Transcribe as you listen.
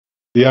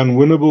The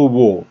Unwinnable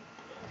War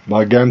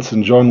by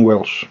Gansen John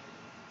Welch.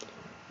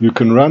 You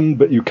can run,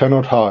 but you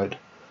cannot hide,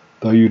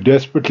 though you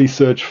desperately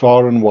search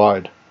far and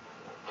wide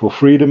for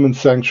freedom and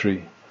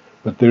sanctuary,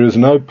 but there is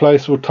no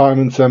place or time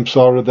in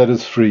samsara that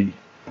is free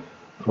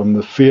from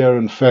the fear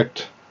and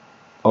fact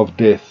of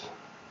death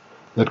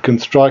that can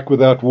strike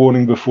without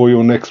warning before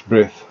your next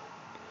breath.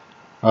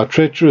 Our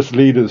treacherous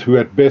leaders, who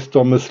at best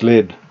are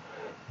misled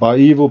by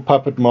evil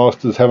puppet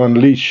masters, have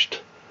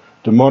unleashed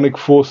demonic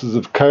forces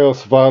of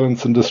chaos,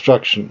 violence and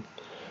destruction,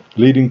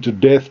 leading to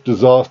death,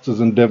 disasters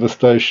and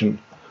devastation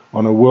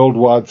on a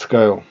worldwide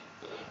scale,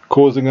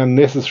 causing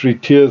unnecessary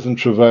tears and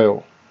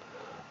travail.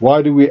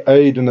 Why do we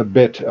aid and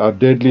abet our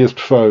deadliest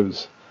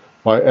foes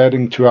by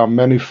adding to our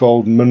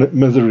manifold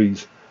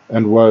miseries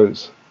and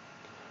woes?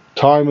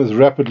 Time is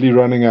rapidly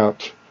running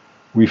out.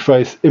 We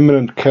face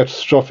imminent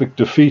catastrophic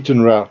defeat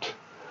and rout.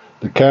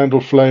 The candle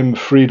flame of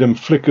freedom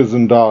flickers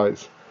and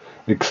dies,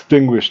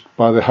 extinguished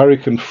by the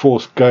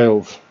hurricane-force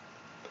gales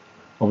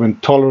of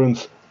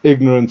intolerance,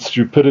 ignorance,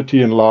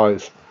 stupidity and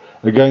lies,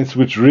 against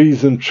which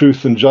reason,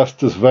 truth and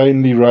justice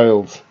vainly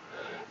rails.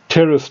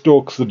 Terror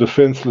stalks the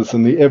defenseless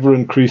in the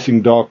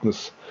ever-increasing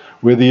darkness,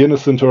 where the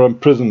innocent are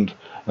imprisoned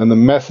and the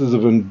masses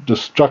of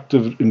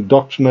destructive,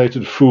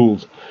 indoctrinated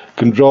fools,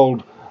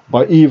 controlled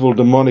by evil,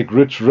 demonic,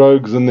 rich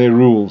rogues and their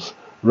rules,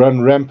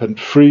 run rampant,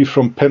 free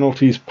from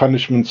penalties,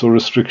 punishments or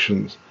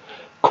restrictions,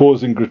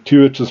 causing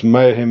gratuitous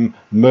mayhem,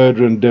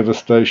 murder and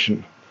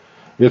devastation.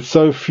 Yet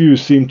so few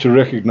seem to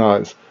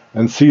recognize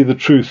and see the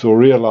truth or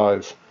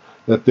realize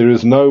that there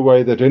is no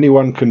way that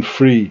anyone can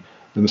free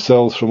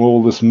themselves from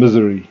all this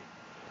misery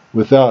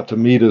without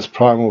Amida's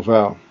primal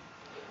vow.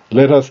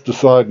 Let us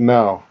decide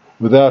now,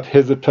 without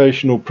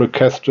hesitation or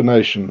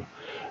procrastination,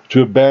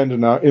 to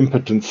abandon our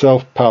impotent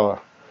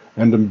self-power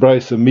and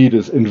embrace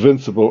Amida's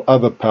invincible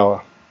other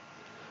power.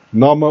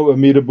 Namo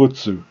Amida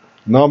Butsu,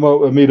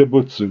 Namo Amida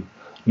Butsu,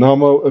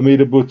 Namo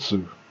Amida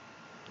Butsu.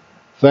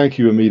 Thank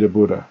you, Amida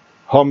Buddha.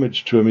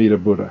 Homage to Amida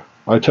Buddha.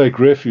 I take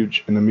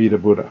refuge in Amida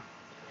Buddha.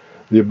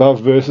 The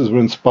above verses were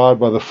inspired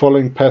by the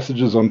following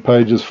passages on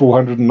pages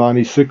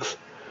 496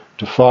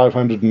 to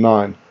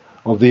 509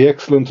 of the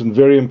excellent and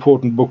very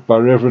important book by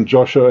Reverend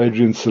Josho,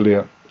 Adrian,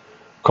 Cirlea,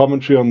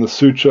 Commentary on the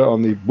Sutra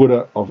on the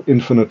Buddha of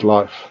Infinite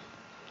Life.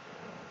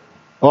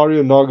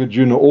 Arya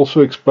Nagarjuna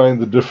also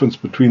explained the difference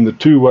between the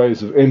two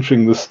ways of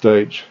entering this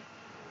stage.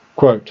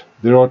 Quote,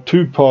 there are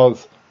two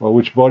paths by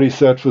which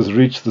bodhisattvas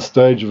reach the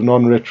stage of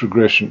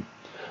non-retrogression.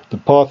 The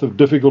path of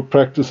difficult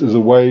practice is a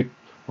way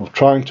of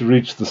trying to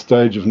reach the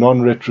stage of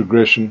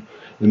non-retrogression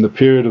in the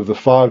period of the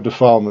 5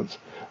 defilements,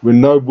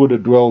 when no Buddha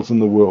dwells in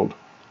the world.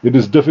 It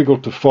is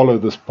difficult to follow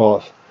this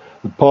path.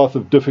 The path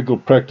of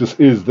difficult practice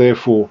is,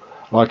 therefore,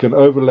 like an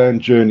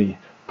overland journey,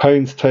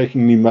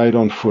 painstakingly made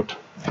on foot.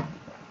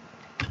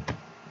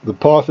 The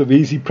path of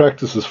easy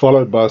practice is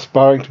followed by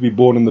aspiring to be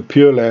born in the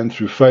Pure Land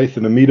through faith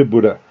in Amida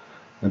Buddha,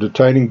 and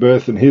attaining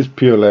birth in his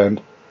Pure Land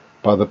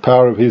by the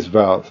power of his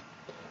vows.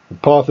 The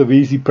path of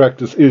easy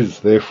practice is,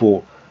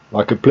 therefore,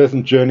 like a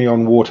pleasant journey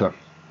on water.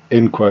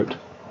 End quote.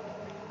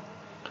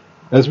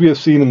 As we have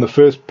seen in the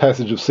first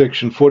passage of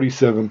section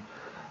 47,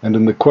 and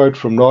in the quote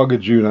from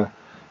Nagarjuna,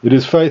 it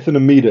is faith in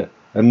Amida,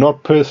 and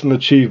not personal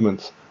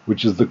achievements,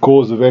 which is the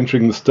cause of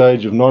entering the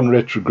stage of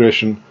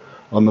non-retrogression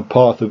on the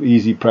path of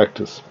easy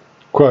practice.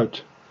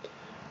 Quote,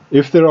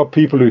 if there are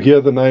people who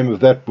hear the name of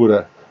that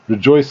Buddha,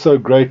 rejoice so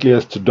greatly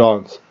as to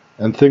dance,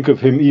 and think of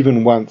him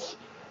even once,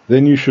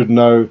 then you should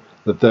know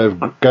that they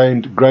have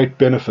gained great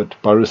benefit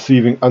by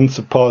receiving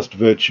unsurpassed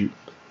virtue.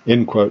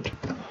 End quote.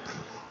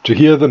 To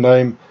hear the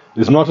name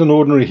is not an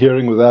ordinary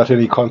hearing without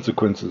any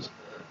consequences,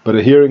 but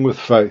a hearing with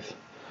faith.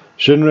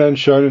 Shinran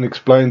Shonen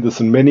explained this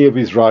in many of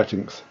his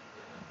writings.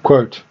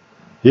 Quote,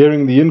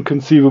 hearing the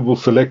inconceivable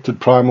selected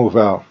primal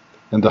vow,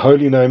 and the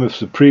holy name of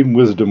supreme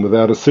wisdom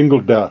without a single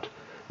doubt,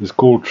 is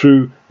called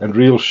true and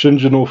real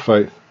shinjin or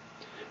faith.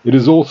 It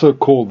is also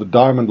called the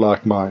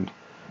diamond-like mind.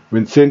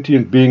 When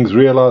sentient beings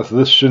realize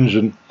this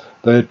shinjin,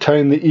 they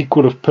attain the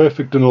equal of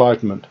perfect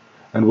enlightenment,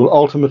 and will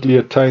ultimately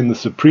attain the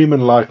supreme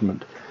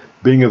enlightenment,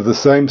 being of the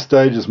same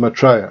stage as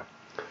Maitreya,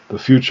 the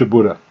future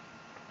Buddha.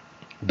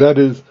 That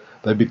is,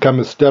 they become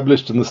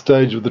established in the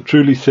stage of the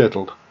truly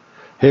settled.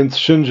 Hence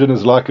shinjin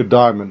is like a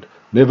diamond,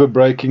 never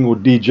breaking or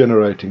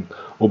degenerating,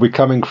 or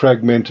becoming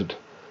fragmented.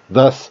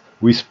 Thus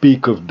we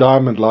speak of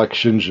diamond-like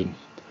shinjin.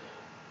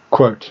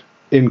 Quote,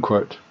 end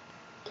quote.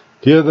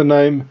 Hear the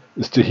name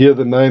is to hear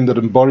the name that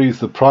embodies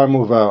the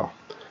primal vow.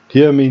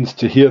 Hear means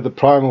to hear the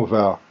primal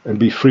vow and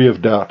be free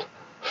of doubt.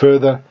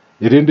 Further,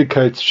 it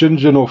indicates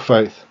shinjin or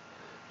faith.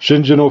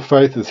 Shinjin or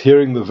faith is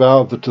hearing the vow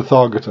of the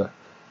Tathagata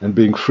and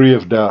being free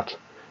of doubt.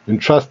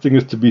 Entrusting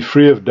is to be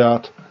free of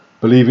doubt,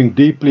 believing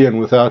deeply and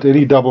without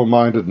any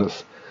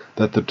double-mindedness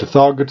that the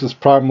Tathagata's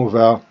primal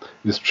vow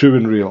is true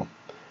and real.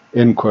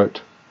 End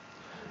quote.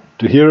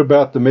 To hear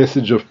about the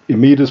message of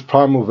Amida's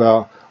primal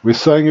vow, where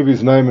saying of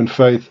his name and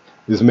faith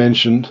is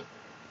mentioned,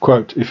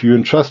 quote, if you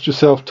entrust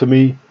yourself to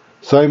me,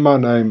 say my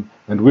name,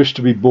 and wish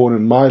to be born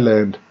in my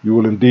land, you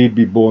will indeed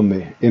be born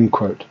there. End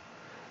quote.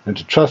 and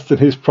to trust in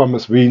his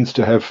promise means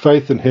to have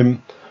faith in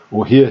him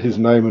or hear his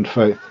name and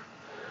faith.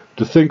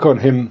 To think on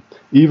him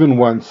even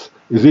once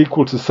is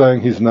equal to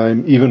saying his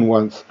name even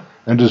once,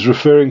 and is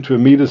referring to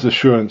Amida's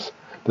assurance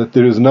that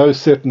there is no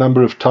set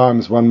number of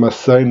times one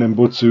must say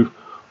Nembutsu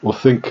or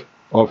think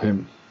of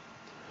him.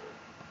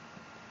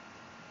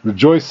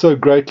 Rejoice so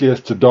greatly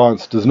as to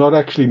dance does not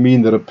actually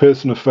mean that a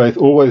person of faith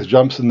always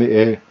jumps in the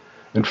air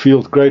and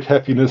feels great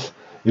happiness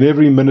in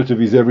every minute of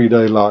his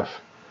everyday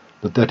life,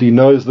 but that he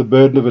knows the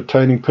burden of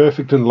attaining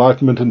perfect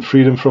enlightenment and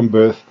freedom from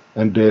birth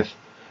and death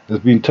has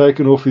been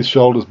taken off his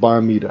shoulders by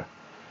Amida.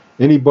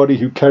 Anybody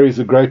who carries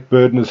a great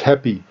burden is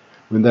happy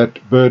when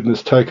that burden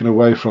is taken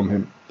away from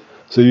him,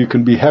 so you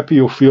can be happy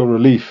or feel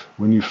relief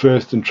when you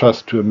first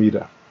entrust to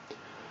Amida.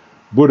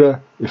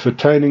 Buddha, if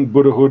attaining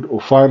Buddhahood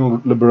or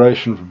final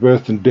liberation from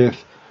birth and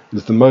death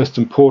is the most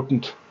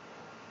important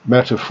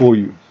matter for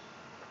you.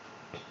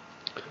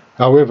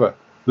 However,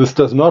 this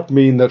does not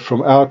mean that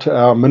from hour to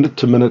hour, minute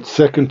to minute,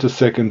 second to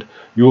second,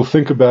 you will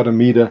think about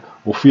Amida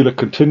or feel a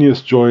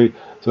continuous joy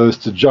so as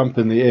to jump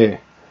in the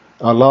air.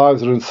 Our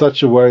lives are in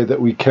such a way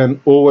that we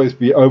can always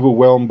be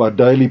overwhelmed by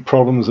daily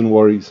problems and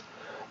worries.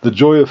 The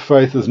joy of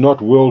faith is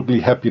not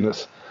worldly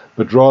happiness,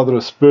 but rather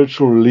a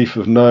spiritual relief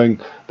of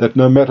knowing that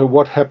no matter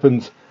what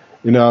happens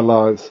in our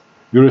lives,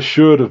 you're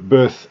assured of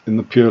birth in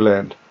the Pure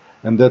Land,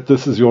 and that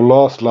this is your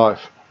last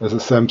life as a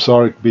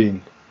samsaric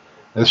being.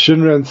 As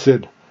Shinran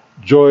said,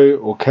 joy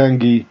or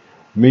kangi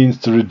means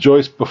to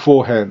rejoice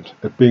beforehand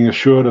at being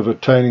assured of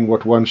attaining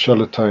what one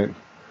shall attain.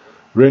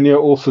 Rennyo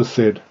also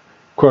said,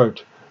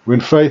 quote, when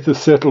faith is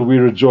settled we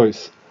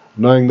rejoice,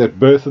 knowing that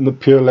birth in the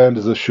Pure Land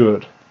is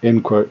assured.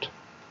 End quote.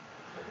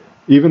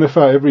 Even if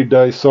our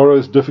everyday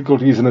sorrows,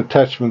 difficulties and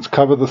attachments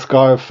cover the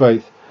sky of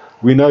faith,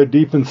 we know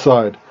deep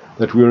inside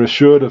that we are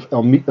assured of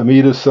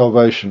Amida's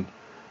salvation,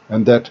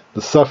 and that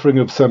the suffering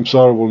of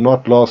samsara will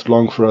not last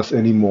long for us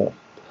anymore.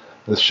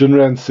 As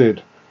Shinran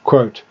said,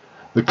 quote,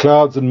 the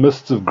clouds and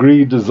mists of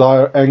greed,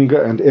 desire,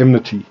 anger and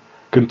enmity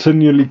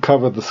continually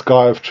cover the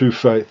sky of true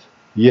faith,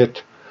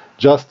 yet,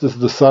 just as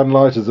the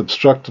sunlight is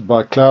obstructed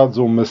by clouds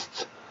or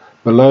mists,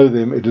 below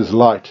them it is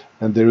light,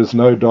 and there is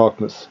no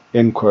darkness.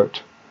 End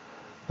quote.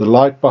 The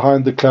light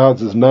behind the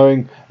clouds is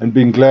knowing and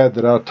being glad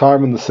that our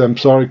time in the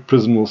samsaric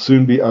prison will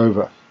soon be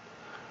over.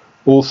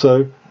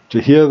 Also,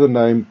 to hear the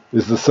name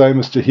is the same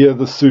as to hear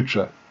the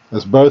sutra,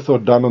 as both are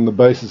done on the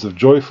basis of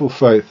joyful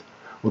faith,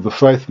 or the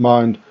faith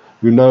mind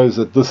who knows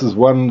that this is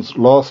one's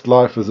last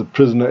life as a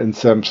prisoner in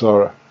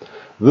samsara.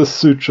 This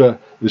sutra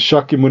is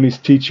Shakyamuni's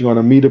teaching on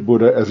Amida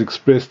Buddha as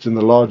expressed in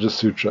the larger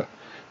sutra.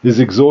 His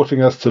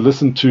exhorting us to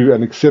listen to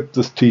and accept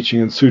this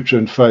teaching and sutra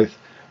in faith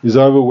is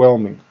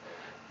overwhelming.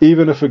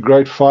 Even if a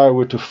great fire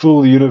were to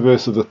fill the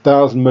universe of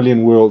 1,000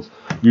 million worlds,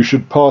 you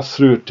should pass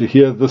through it to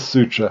hear this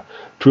sutra,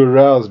 to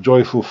arouse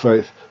joyful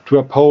faith, to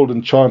uphold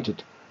and chant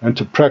it, and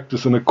to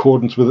practice in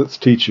accordance with its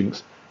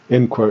teachings.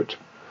 End quote.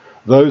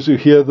 Those who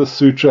hear this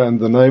sutra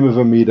and the name of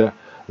Amida,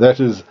 that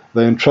is,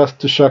 they entrust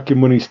to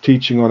Shakyamuni's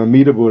teaching on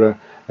Amida Buddha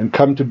and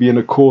come to be in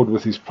accord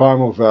with his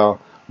primal vow,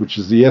 which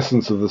is the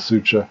essence of the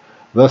sutra,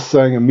 thus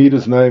saying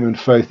Amida's name and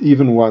faith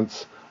even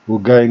once, will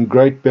gain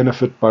great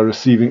benefit by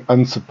receiving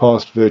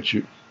unsurpassed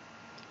virtue.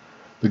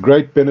 The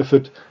great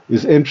benefit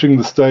is entering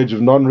the stage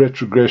of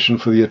non-retrogression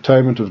for the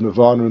attainment of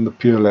nirvana in the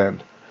Pure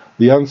Land.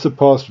 The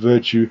unsurpassed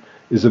virtue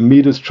is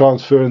Amida's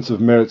transference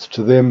of merits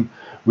to them,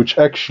 which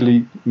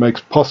actually makes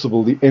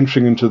possible the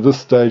entering into this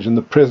stage in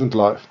the present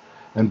life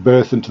and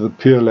birth into the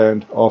Pure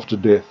Land after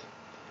death.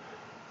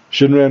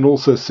 Shinran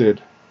also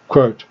said,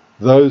 quote,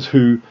 those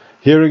who,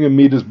 hearing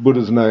Amida's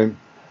Buddha's name,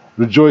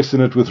 rejoice in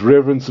it with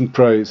reverence and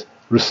praise,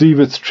 receive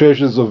its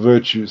treasures of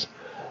virtues.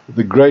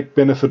 The great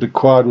benefit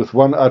acquired with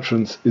one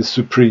utterance is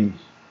supreme.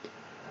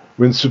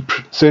 When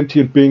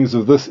sentient beings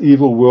of this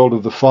evil world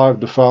of the 5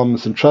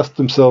 defilements entrust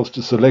themselves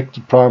to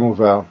selected primal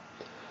vow,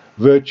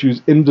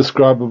 virtues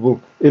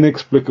indescribable,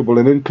 inexplicable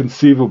and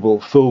inconceivable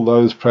fill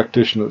those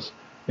practitioners.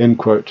 End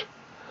quote.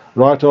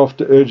 Right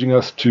after urging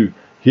us to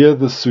hear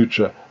this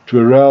sutra, to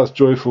arouse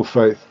joyful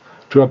faith,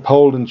 to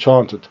uphold and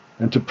chant it,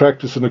 and to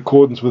practice in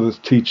accordance with its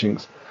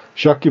teachings,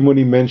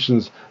 Shakyamuni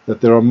mentions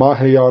that there are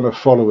Mahayana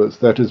followers,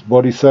 that is,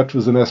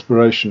 bodhisattvas in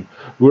aspiration,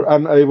 who are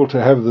unable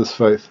to have this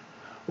faith,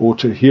 or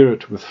to hear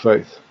it with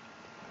faith.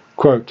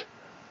 Quote,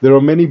 there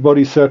are many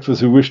bodhisattvas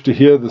who wish to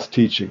hear this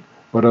teaching,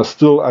 but are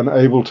still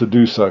unable to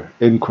do so.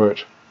 End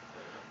quote.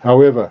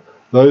 However,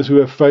 those who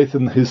have faith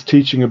in his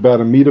teaching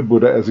about Amida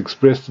Buddha as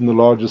expressed in the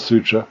larger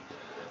sutra,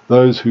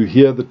 those who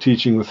hear the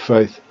teaching with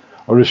faith,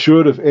 are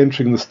assured of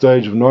entering the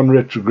stage of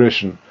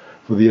non-retrogression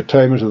for the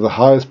attainment of the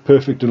highest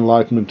perfect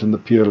enlightenment in the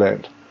Pure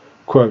Land.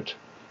 Quote,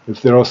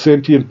 if there are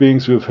sentient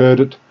beings who have heard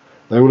it,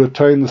 they will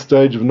attain the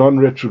stage of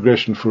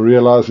non-retrogression for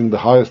realizing the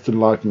highest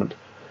enlightenment.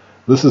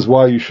 This is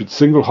why you should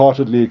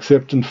single-heartedly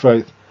accept in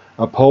faith,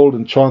 uphold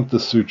and chant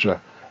this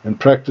sutra, and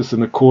practice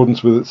in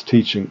accordance with its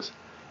teachings.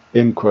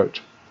 End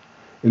quote.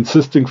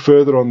 Insisting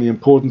further on the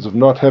importance of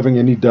not having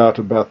any doubt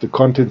about the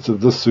contents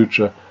of this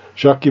sutra,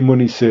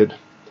 Shakyamuni said,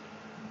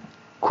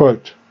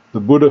 quote, the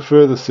Buddha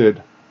further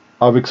said,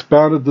 I've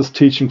expounded this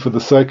teaching for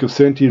the sake of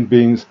sentient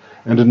beings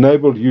and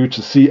enabled you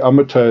to see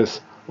Amateus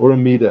or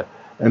Amida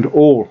and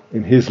all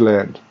in his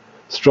land.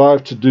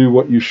 Strive to do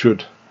what you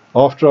should.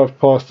 After I've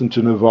passed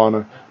into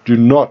nirvana, do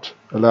not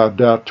allow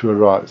doubt to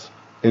arise."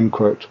 End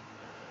quote.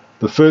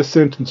 The first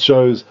sentence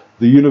shows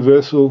the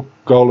universal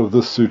goal of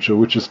this sutra,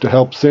 which is to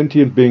help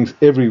sentient beings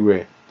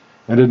everywhere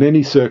and in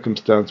any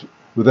circumstance,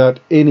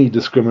 without any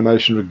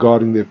discrimination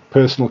regarding their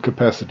personal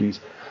capacities,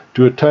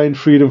 to attain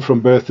freedom from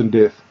birth and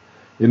death.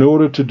 In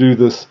order to do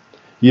this,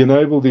 he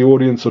enabled the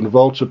audience on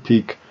Vulture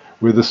Peak,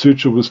 where the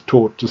sutra was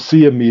taught, to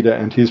see Amida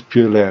and his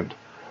Pure Land.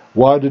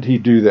 Why did he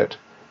do that?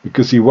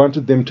 Because he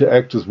wanted them to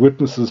act as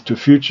witnesses to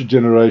future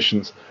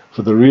generations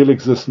for the real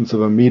existence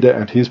of Amida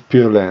and his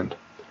Pure Land.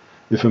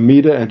 If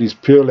Amida and his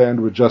Pure Land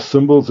were just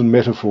symbols and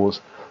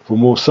metaphors for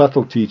more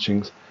subtle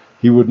teachings,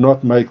 he would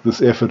not make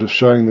this effort of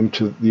showing them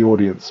to the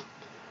audience.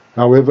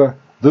 However,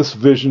 this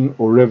vision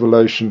or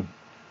revelation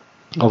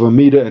of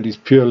Amida and his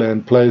Pure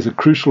Land plays a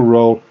crucial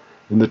role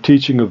in the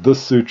teaching of this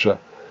sutra,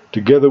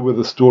 together with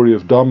the story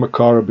of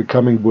Dharmakara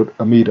becoming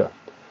Amida,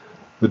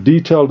 the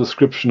detailed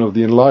description of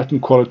the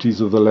enlightened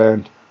qualities of the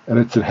land and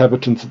its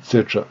inhabitants,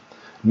 etc.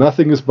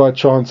 Nothing is by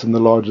chance in the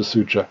larger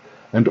sutra,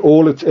 and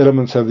all its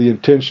elements have the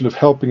intention of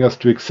helping us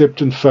to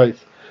accept in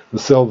faith the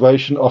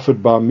salvation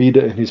offered by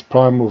Amida in his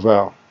primal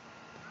vow.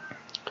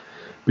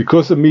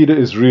 Because Amida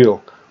is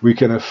real, we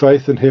can have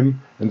faith in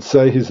him and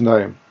say his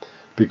name.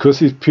 Because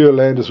his Pure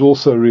Land is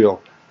also real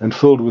and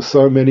filled with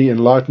so many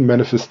enlightened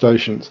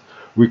manifestations,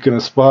 we can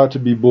aspire to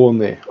be born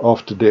there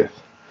after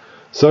death.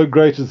 So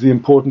great is the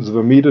importance of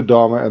Amida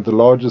Dharma and the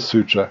larger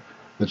sutra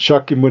that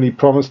Shakyamuni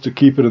promised to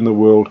keep it in the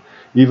world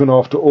even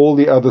after all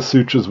the other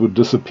sutras would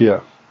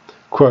disappear.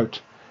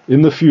 Quote,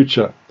 "In the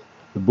future,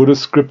 the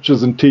Buddhist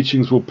scriptures and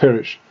teachings will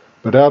perish,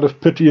 but out of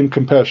pity and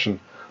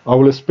compassion, I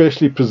will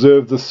especially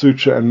preserve this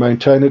sutra and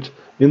maintain it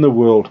in the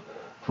world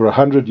for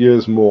 100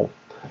 years more.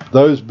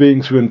 Those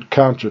beings who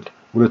encounter it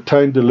will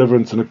attain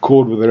deliverance in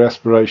accord with their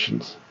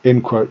aspirations."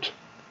 End quote.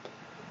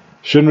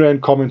 Shinran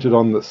commented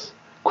on this.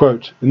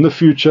 Quote, "In the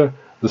future,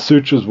 the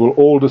sutras will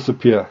all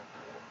disappear.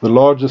 The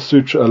larger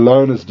sutra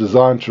alone is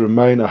designed to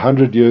remain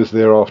 100 years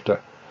thereafter.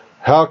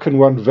 How can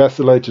one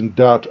vacillate in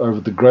doubt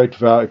over the great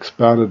vow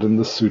expounded in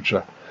this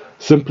sutra?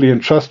 Simply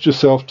entrust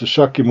yourself to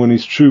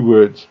Shakyamuni's true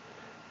words."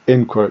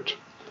 End quote.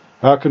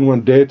 How can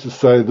one dare to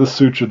say this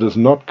sutra does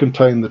not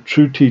contain the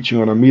true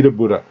teaching on Amida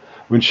Buddha,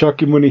 when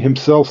Shakyamuni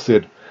himself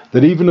said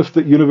that even if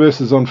the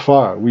universe is on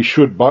fire, we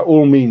should, by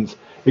all means,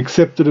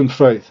 accept it in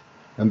faith,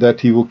 and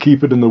that he will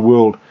keep it in the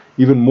world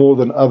even more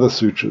than other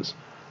sutras?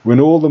 When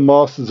all the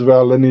masters of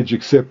our lineage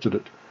accepted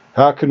it,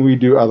 how can we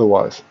do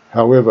otherwise?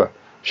 However,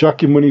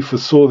 Shakyamuni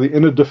foresaw the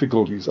inner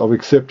difficulties of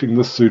accepting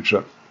this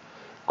sutra.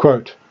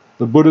 Quote,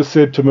 "The Buddha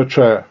said to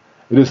Maitreya,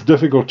 'It is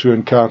difficult to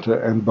encounter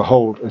and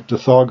behold a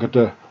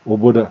Tathagata or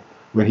Buddha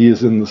when he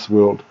is in this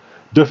world.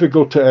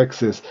 Difficult to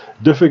access,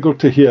 difficult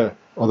to hear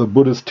are the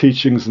Buddha's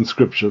teachings and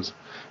scriptures.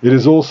 It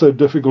is also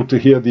difficult to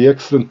hear the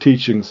excellent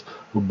teachings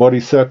of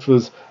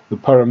Bodhisattvas, the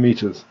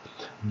Paramitas.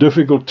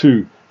 Difficult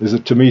too is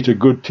it to meet a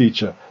good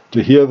teacher,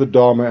 to hear the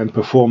Dharma and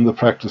perform the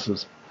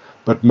practices.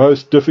 But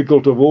most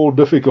difficult of all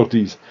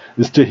difficulties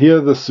is to hear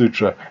the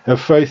sutra,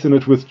 have faith in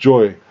it with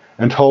joy,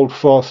 and hold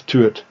fast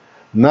to it.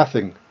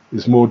 Nothing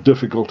is more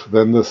difficult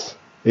than this."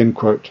 End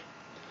quote.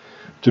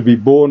 To be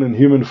born in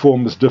human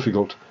form is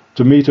difficult.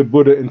 To meet a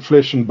Buddha in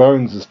flesh and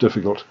bones is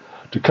difficult.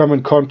 To come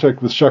in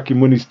contact with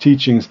Shakyamuni's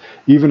teachings,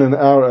 even in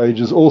our age,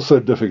 is also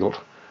difficult,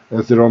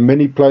 as there are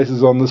many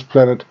places on this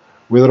planet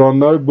where there are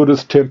no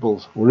Buddhist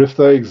temples, or if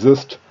they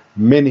exist,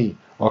 many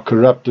are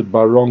corrupted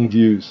by wrong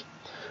views.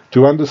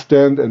 To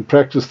understand and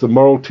practice the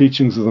moral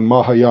teachings of the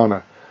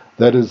Mahayana,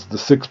 that is, the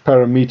 6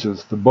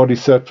 paramitas, the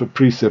bodhisattva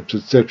precepts,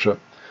 etc.,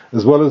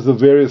 as well as the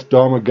various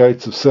Dharma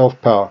gates of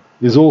self-power,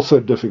 is also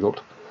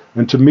difficult,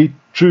 and to meet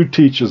true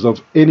teachers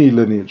of any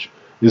lineage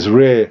is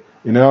rare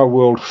in our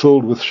world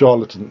filled with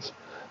charlatans.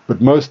 But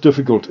most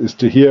difficult is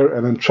to hear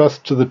and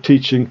entrust to the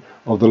teaching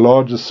of the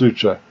larger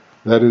sutra,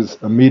 that is,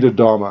 Amida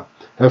Dharma.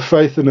 Have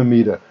faith in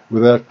Amida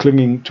without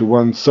clinging to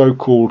one's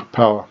so-called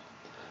power.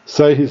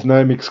 Say his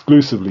name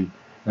exclusively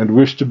and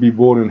wish to be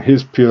born in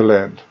his Pure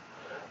Land.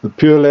 The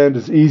Pure Land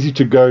is easy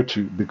to go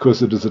to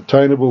because it is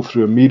attainable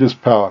through Amida's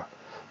power,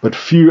 but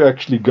few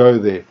actually go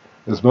there,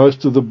 as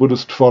most of the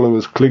Buddhist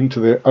followers cling to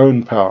their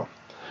own power.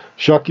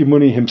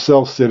 Shakyamuni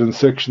himself said in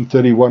section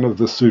 31 of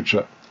the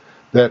sutra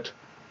that,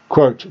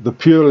 quote, "The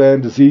Pure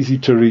Land is easy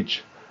to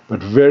reach,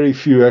 but very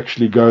few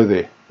actually go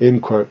there."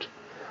 End quote.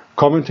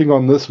 Commenting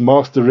on this,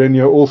 Master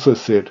Rennyo also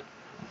said,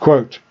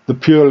 quote, "The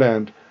Pure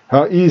Land,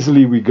 how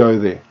easily we go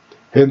there.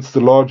 Hence the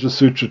larger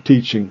sutra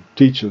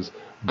teaches,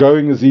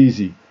 going is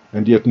easy,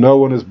 and yet no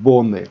one is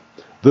born there.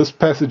 This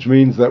passage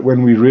means that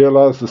when we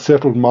realize the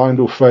settled mind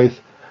or faith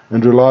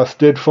and rely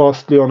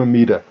steadfastly on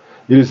Amida,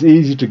 it is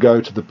easy to go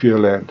to the Pure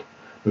Land.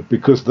 But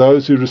because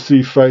those who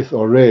receive faith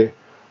are rare,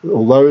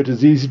 although it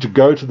is easy to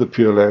go to the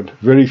Pure Land,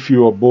 very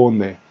few are born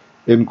there."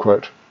 End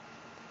quote.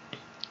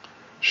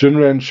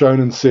 Shinran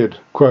Shonen said,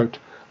 quote,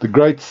 The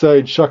great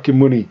sage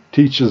Shakyamuni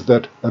teaches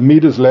that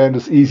Amida's land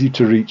is easy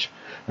to reach,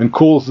 and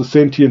calls the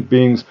sentient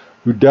beings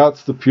who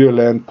doubts the pure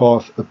land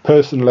path a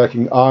person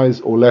lacking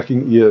eyes or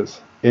lacking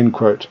ears. End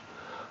quote.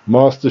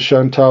 Master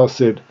Shandao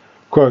said,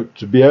 quote,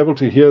 to be able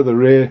to hear the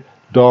rare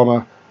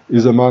Dharma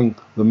is among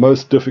the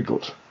most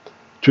difficult.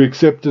 To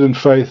accept it in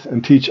faith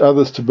and teach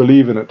others to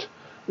believe in it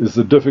is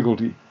the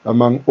difficulty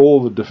among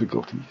all the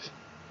difficulties.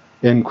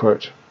 End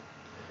quote.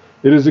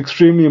 It is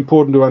extremely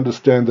important to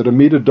understand that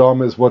Amida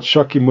Dharma is what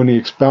Shakyamuni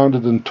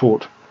expounded and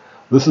taught.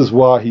 This is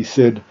why he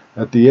said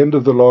at the end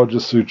of the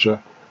larger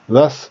sutra,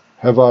 thus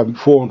have I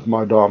formed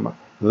my Dharma,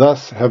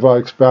 thus have I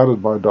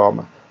expounded my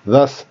Dharma,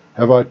 thus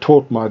have I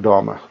taught my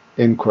Dharma.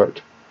 End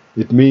quote.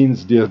 It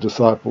means, dear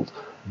disciples,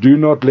 do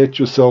not let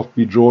yourself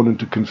be drawn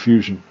into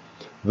confusion.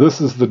 This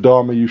is the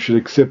Dharma you should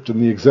accept in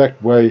the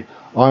exact way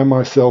I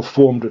myself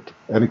formed it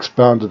and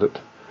expounded it.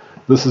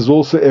 This is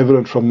also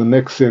evident from the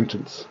next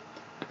sentence.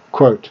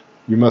 Quote,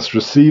 you must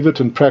receive it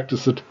and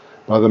practice it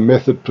by the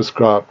method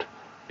prescribed.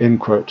 End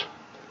quote.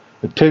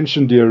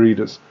 Attention, dear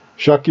readers.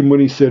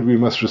 Shakyamuni said we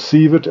must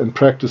receive it and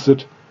practice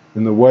it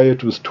in the way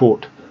it was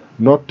taught,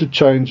 not to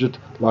change it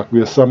like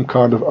we are some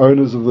kind of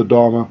owners of the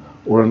Dharma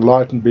or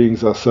enlightened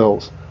beings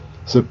ourselves.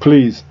 So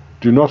please,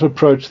 do not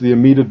approach the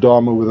Amida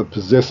Dharma with a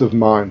possessive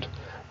mind,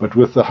 but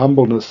with the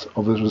humbleness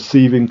of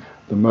receiving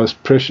the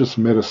most precious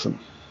medicine.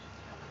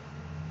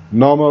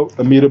 Namo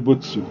Amida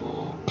Butsu.